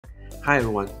Hi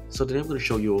everyone, so today I'm going to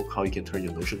show you how you can turn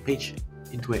your Notion page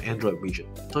into an Android widget.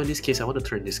 So in this case, I want to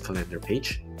turn this calendar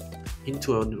page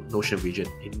into a Notion widget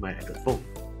in my Android phone.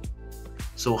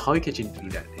 So how you can actually do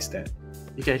that is that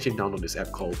you can actually download this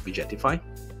app called Widgetify.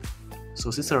 So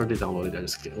since I already downloaded it, I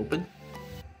just click open.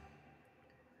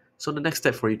 So the next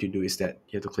step for you to do is that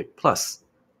you have to click plus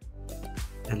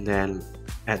and then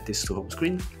add this to home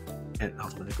screen, add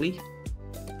automatically,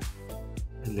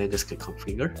 and then just click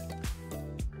configure.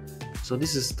 So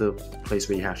this is the place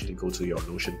where you actually go to your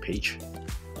Notion page.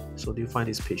 So do you find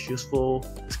this page useful?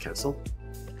 Just cancel.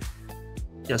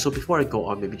 Yeah, so before I go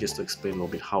on, maybe just to explain a little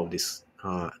bit how this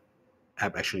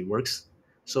app actually works.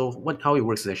 So how it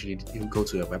works is actually you go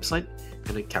to a website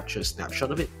and then capture a snapshot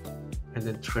of it and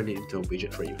then turn it into a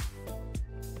widget for you.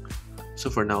 So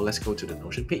for now, let's go to the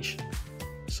Notion page.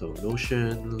 So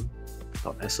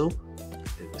notion.so,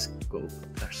 then just go,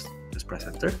 just press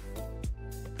enter.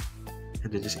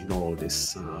 And then just ignore all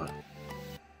this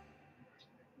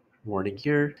warning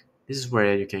here. This is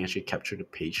where you can actually capture the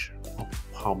page of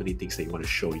how many things that you want to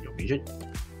show in your widget.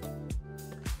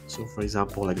 So for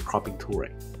example, like the cropping tool,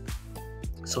 right?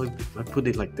 So if I put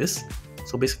it like this,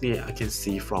 so basically I can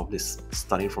see from this,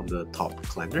 starting from the top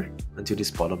calendar until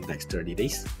this bottom next 30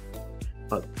 days.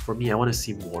 But for me, I want to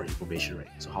see more information, right?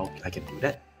 So how I can do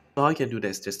that? So how I can do that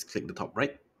is just click the top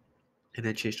right and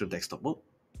then change to desktop mode.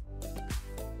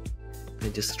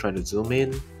 And just try to zoom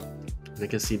in. And I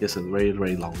can see there's a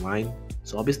very long line.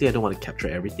 So obviously I don't want to capture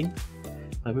everything,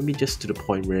 but maybe just to the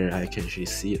point where I can actually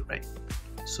see it, right?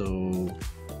 So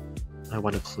I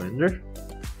want a calendar.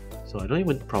 So I don't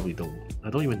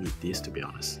even need this, to be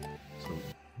honest. So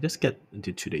just get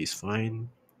into 2 days fine.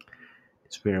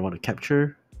 It's where I want to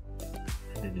capture,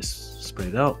 and then just spread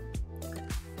it out.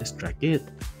 Just drag it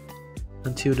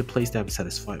until the place that I'm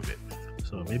satisfied with.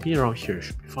 So maybe around here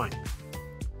should be fine.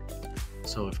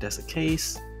 So if that's the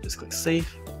case, just click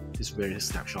save. This is where you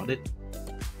snapshot it.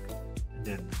 And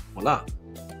then voila,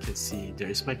 you can see there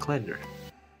is my calendar.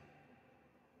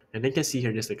 And then you can see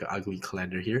here there's like an ugly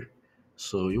calendar here.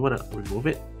 So you want to remove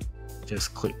it.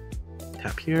 Just click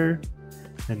tap here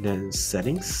and then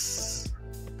settings.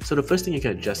 So the first thing you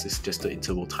can adjust is just the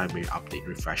interval time where you update,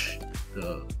 refresh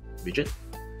the widget.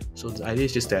 So the idea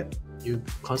is just that you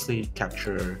constantly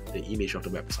capture the image of the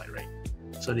website, right?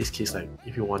 So in this case, like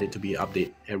if you want it to be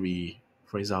update every,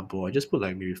 for example, I just put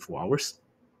like maybe 4 hours.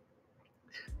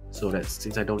 So that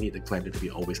since I don't need the calendar to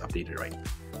be always updated, right?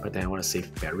 But then I want to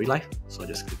save battery life, so I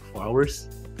just click 4 hours.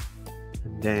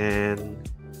 And then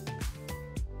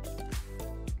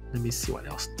let me see what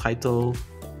else. Title,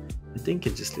 I think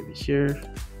you can just leave it here.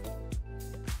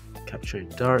 Capture in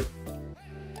dark.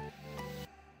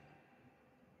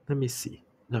 Let me see.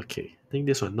 Okay, I think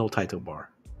this one no title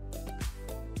bar.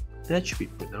 That should be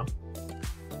good now.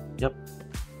 Yep.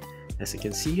 As you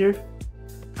can see here,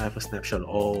 I have a snapshot of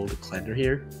all the calendar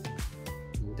here.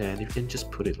 And then you can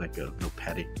just put it like a no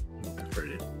padding. You prefer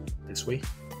it this way.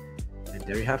 And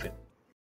there you have it.